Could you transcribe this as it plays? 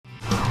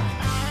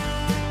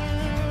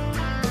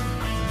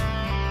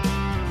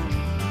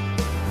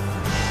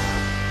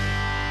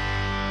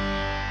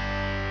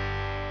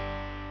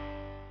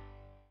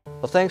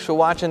Well, thanks for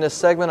watching this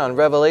segment on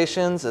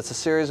Revelations. It's a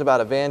series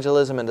about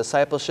evangelism and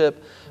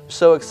discipleship. I'm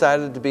so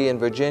excited to be in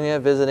Virginia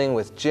visiting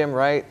with Jim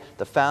Wright,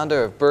 the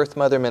founder of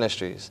Birthmother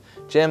Ministries.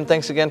 Jim,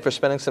 thanks again for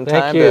spending some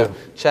time to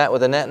chat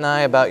with Annette and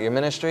I about your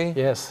ministry.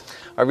 Yes.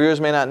 Our viewers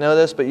may not know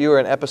this, but you were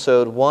in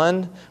episode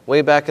 1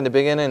 way back in the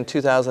beginning in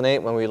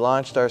 2008 when we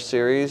launched our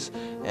series.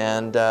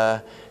 And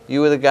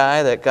you were the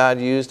guy that God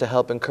used to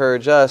help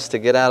encourage us to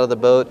get out of the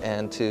boat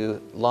and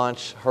to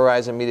launch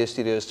Horizon Media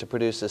Studios to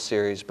produce this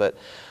series. But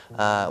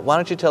why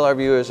don't you tell our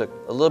viewers a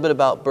little bit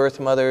about Birth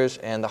Mothers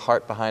and the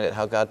heart behind it,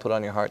 how God put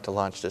on your heart to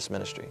launch this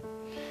ministry?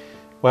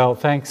 Well,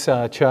 thanks,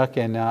 Chuck.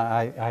 And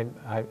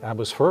I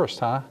was first,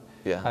 huh?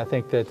 Yeah. I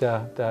think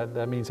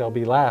that means I'll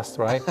be last,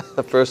 right?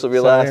 The first will be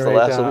last, the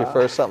last will be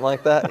first, something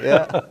like that,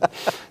 yeah.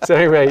 So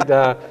at any rate,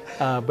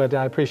 but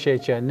I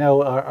appreciate you.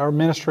 No, our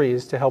ministry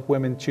is to help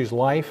women choose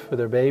life for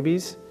their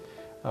babies,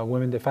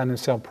 women that find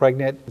themselves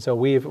pregnant. So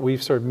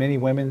we've served many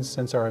women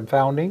since our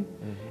founding.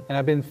 Mm-hmm. And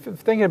I've been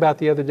thinking about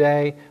the other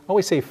day, I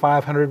always say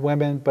 500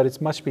 women, but it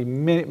must be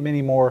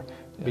many more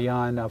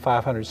beyond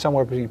 500,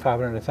 somewhere between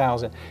 500 and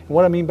 1,000. And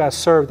what I mean by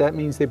serve, that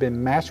means they've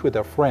been matched with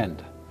a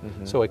friend.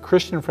 Mm-hmm. So a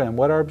Christian friend,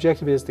 what our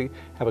objective is to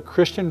have a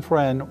Christian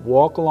friend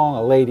walk along,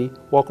 a lady,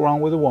 walk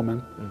around with a woman,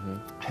 mm-hmm.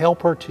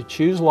 help her to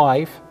choose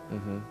life,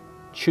 mm-hmm.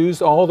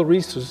 choose all the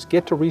resources,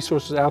 get to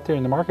resources out there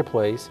in the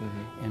marketplace,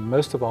 mm-hmm. and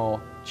most of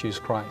all, choose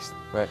Christ.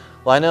 Right.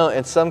 Well, I know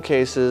in some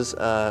cases,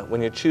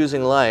 when you're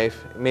choosing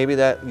life, maybe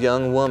that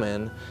young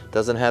woman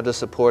doesn't have the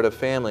support of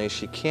family,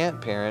 she can't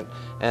parent,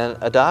 and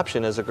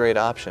adoption is a great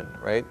option,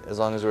 right? As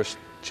long as we're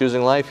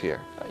choosing life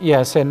here.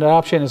 Yes, and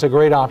adoption is a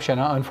great option.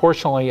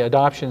 Unfortunately,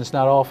 adoption is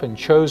not often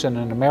chosen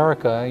in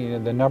America. You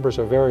know, the numbers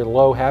are very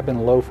low, have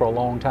been low for a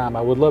long time.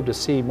 I would love to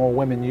see more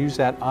women use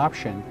that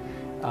option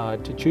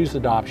to choose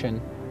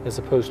adoption as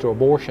opposed to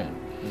abortion.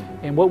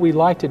 Mm-hmm. And what we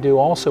like to do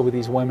also with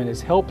these women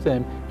is help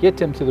them, get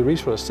them to the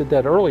resources. I said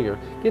that earlier,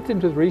 get them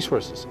to the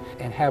resources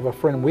and have a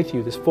friend with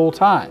you that's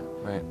full-time.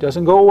 Right.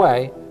 Doesn't go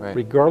away, right.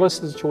 regardless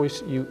of the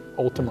choice you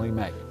ultimately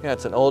make. Yeah,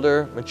 it's an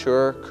older,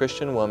 mature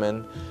Christian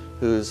woman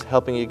who's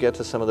helping you get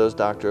to some of those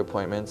doctor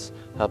appointments,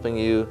 helping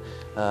you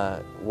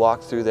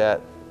walk through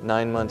that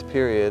 9-month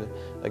period,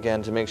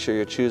 again, to make sure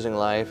you're choosing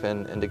life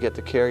and to get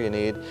the care you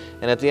need.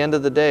 And at the end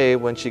of the day,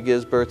 when she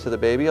gives birth to the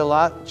baby, a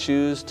lot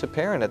choose to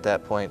parent at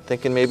that point,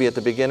 thinking maybe at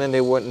the beginning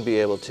they wouldn't be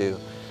able to.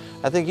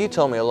 I think you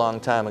told me a long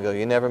time ago,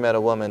 you never met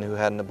a woman who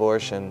had an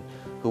abortion,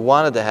 who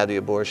wanted to have the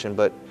abortion,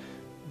 but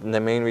the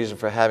main reason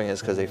for having it is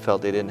because they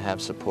felt they didn't have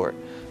support.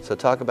 So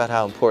talk about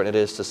how important it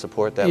is to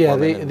support that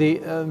woman.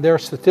 Yeah, there are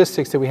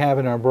statistics that we have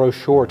in our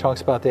brochure. It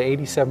talks about that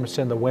 87%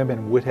 of the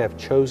women would have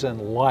chosen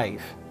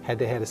life had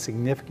they had a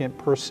significant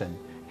person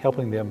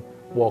helping them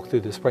walk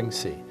through this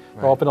pregnancy.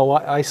 Right. They're often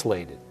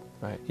isolated.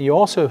 Right. You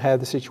also have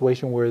the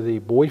situation where the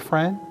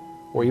boyfriend,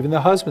 or even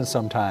the husband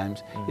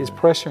sometimes, mm-hmm. is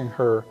pressuring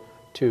her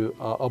to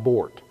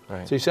abort.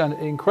 Right. So it's an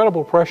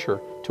incredible pressure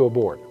to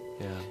abort.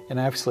 Yeah. And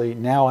obviously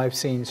now I've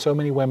seen so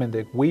many women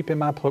that weep in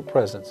my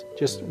presence,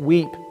 just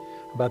weep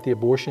about the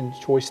abortion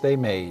choice they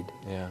made.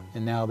 Yeah.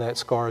 And now that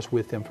scars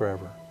with them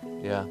forever.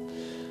 Yeah.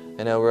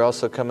 I know we're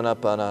also coming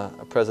up on a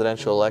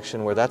presidential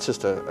election where that's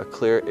just a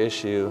clear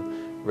issue,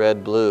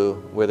 red, blue,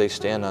 where they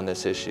stand on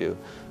this issue.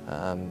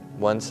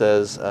 One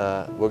says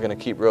we're going to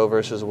keep Roe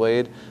versus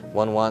Wade.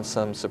 One wants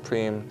some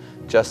Supreme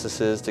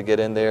justices to get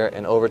in there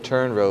and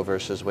overturn Roe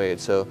versus Wade.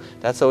 So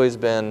that's always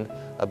been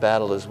a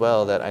battle as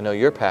well that I know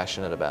you're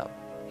passionate about.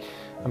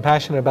 I'm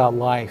passionate about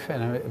life,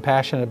 and I'm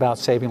passionate about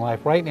saving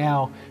life. Right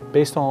now,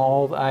 based on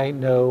all I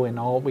know and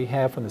all we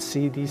have from the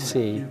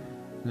CDC,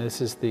 and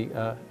this is the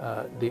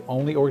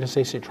only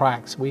organization that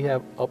tracks, we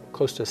have up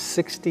close to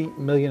 60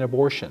 million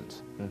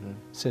abortions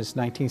since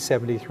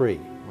 1973.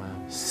 Wow.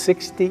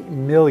 60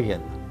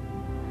 million.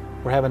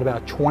 We're having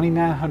about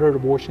 2,900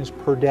 abortions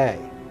per day.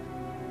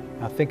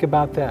 Now think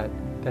about that.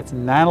 That's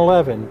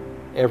 9/11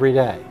 every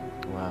day.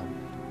 Wow.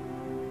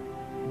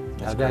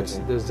 That's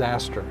a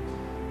disaster.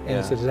 And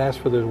it's a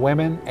disaster for the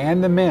women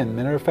and the men.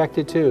 Men are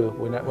affected too.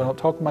 We don't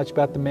talk much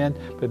about the men,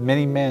 but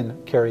many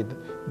men carry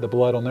the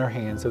blood on their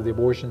hands of the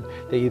abortion.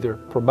 They either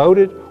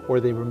promoted or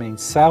they remained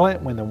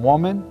silent when the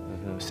woman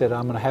said,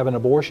 I'm going to have an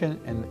abortion,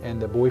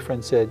 and the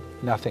boyfriend said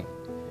nothing.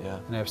 Yeah.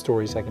 And I have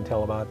stories I can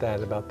tell about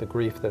that, about the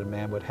grief that a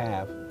man would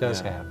have,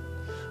 does have.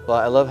 Well,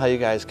 I love how you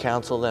guys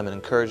counsel them and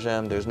encourage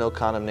them. There's no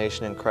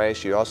condemnation in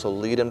Christ. You also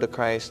lead them to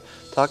Christ.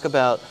 Talk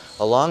about,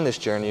 along this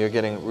journey, you're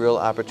getting real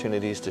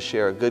opportunities to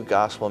share a good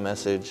gospel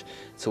message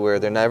to where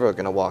they're never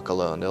going to walk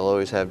alone. They'll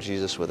always have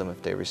Jesus with them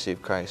if they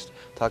receive Christ.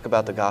 Talk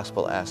about the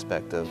gospel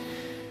aspect of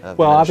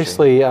well,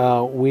 ministry.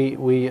 Obviously,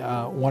 we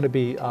want to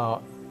be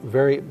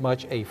very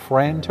much a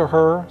friend to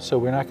her, so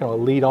we're not going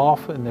to lead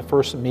off in the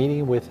first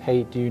meeting with,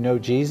 hey, do you know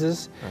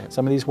Jesus? Right.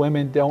 Some of these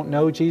women don't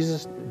know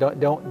Jesus,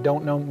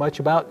 don't know much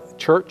about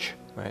church.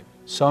 Right.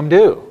 Some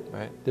do.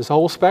 Right. There's a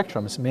whole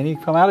spectrum. Many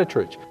come out of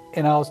church.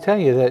 And I'll tell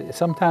you that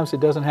sometimes it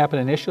doesn't happen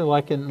initially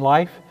like in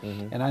life.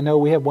 And I know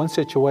we have one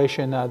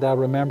situation that I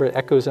remember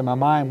echoes in my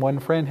mind. One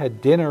friend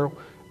had dinner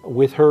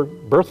with her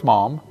birth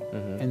mom,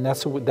 And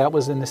that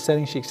was in the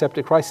setting she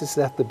accepted Christ. It's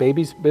that the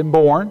baby's been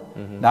born,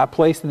 not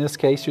placed in this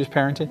case. She was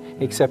parenting.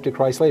 He accepted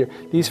Christ later.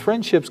 These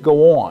friendships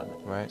go on.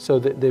 Right. So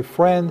the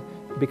friend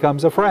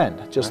becomes a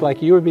friend. Just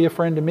like you would be a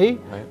friend to me,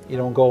 you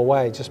don't go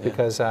away just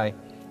because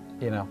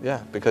Yeah,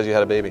 because you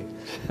had a baby.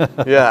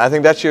 Yeah, I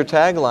think that's your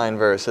tagline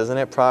verse, isn't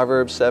it?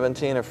 Proverbs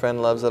 17, a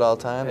friend loves at all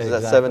times. Is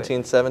that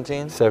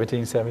 17:17?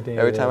 17:17.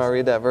 Every time I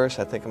read that verse,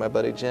 I think of my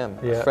buddy Jim.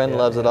 Yeah, a friend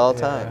loves at all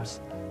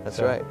times. That's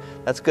right.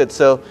 That's good.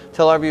 So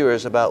tell our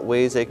viewers about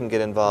ways they can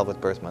get involved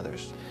with birth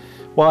mothers.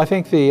 Well, I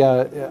think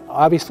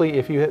obviously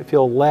if you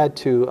feel led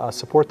to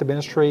support the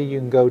ministry, you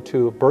can go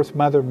to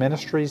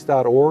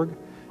birthmotherministries.org.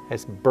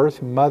 That's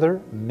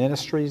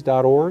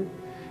birthmotherministries.org.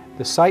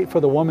 The site for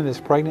the woman that's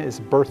pregnant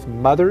is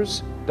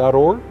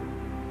birthmothers.org.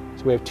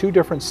 So we have 2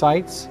 different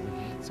sites.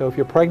 So if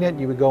you're pregnant,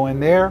 you would go in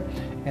there,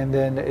 and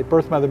then at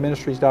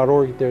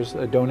birthmotherministries.org, there's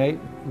a donate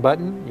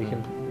button. You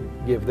can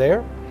give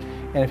there.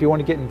 And if you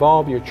want to get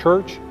involved, your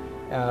church,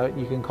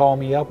 you can call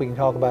me up. We can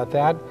talk about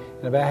that.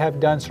 And I have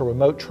done some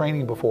remote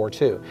training before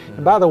too.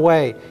 And by the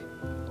way,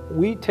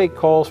 we take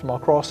calls from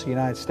across the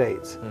United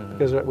States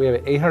because we have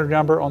an 800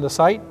 number on the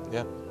site,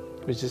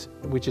 which is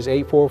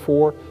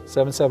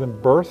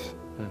 844-77-BIRTH.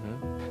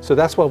 So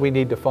that's why we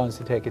need the funds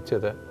to take it to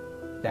the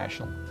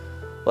national.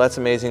 Well, that's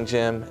amazing,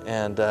 Jim.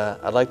 And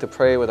I'd like to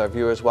pray with our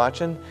viewers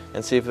watching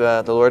and see if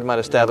the Lord might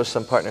establish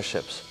some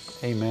partnerships.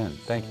 Amen.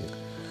 Thank you.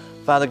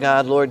 Father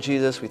God, Lord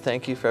Jesus, we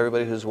thank you for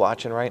everybody who's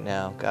watching right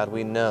now. God,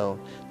 we know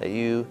that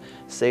you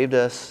saved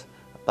us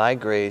by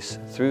grace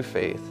through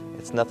faith.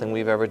 It's nothing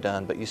we've ever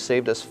done, but you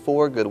saved us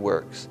for good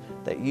works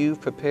that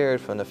you've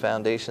prepared from the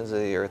foundations of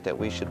the earth that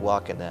we should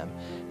walk in them.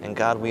 And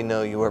God, we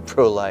know you are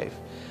pro-life.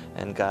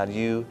 And God,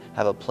 you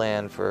have a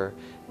plan for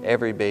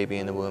every baby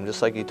in the womb.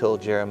 Just like you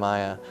told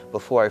Jeremiah,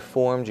 before I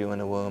formed you in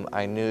the womb,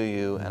 I knew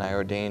you and I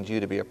ordained you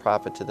to be a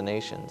prophet to the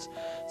nations.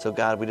 So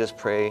God, we just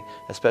pray,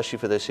 especially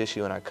for this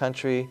issue in our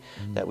country,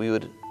 that we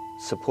would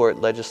support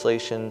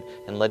legislation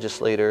and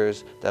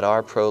legislators that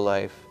are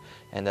pro-life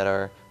and that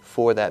are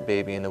for that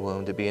baby in the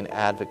womb, to be an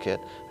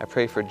advocate. I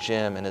pray for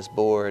Jim and his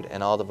board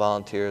and all the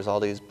volunteers, all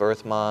these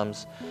birth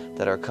moms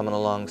that are coming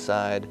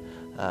alongside,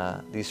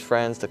 these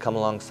friends to come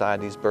alongside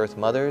these birth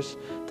mothers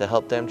to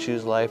help them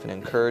choose life and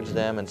encourage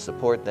them and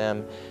support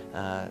them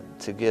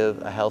to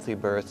give a healthy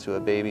birth to a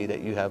baby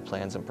that you have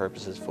plans and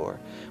purposes for.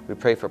 We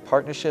pray for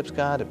partnerships,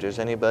 God. If there's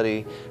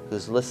anybody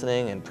who's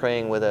listening and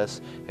praying with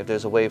us, if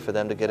there's a way for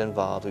them to get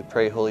involved, we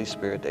pray, Holy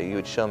Spirit, that you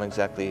would show them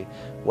exactly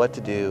what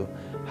to do,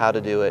 how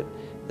to do it,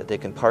 that they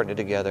can partner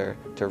together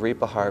to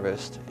reap a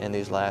harvest in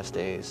these last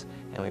days.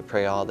 And we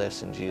pray all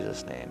this in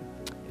Jesus' name.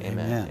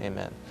 Amen.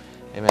 Amen.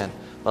 Amen.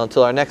 Well,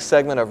 until our next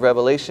segment of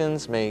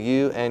Revelations, may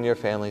you and your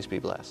families be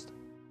blessed.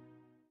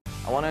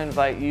 I want to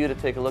invite you to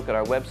take a look at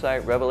our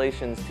website,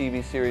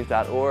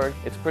 revelationstvseries.org.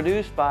 It's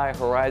produced by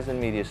Horizon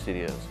Media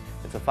Studios.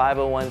 It's a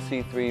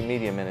 501c3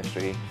 media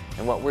ministry,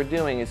 and what we're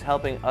doing is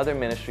helping other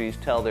ministries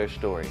tell their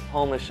story.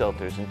 Homeless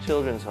shelters and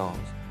children's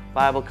homes,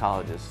 Bible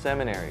colleges,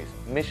 seminaries,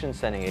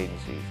 mission-sending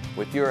agencies.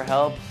 With your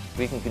help,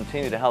 we can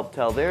continue to help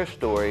tell their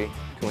story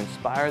to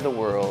inspire the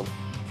world,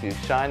 to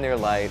shine their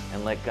light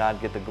and let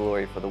God get the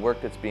glory for the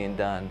work that's being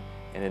done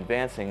in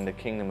advancing the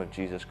kingdom of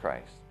Jesus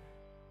Christ.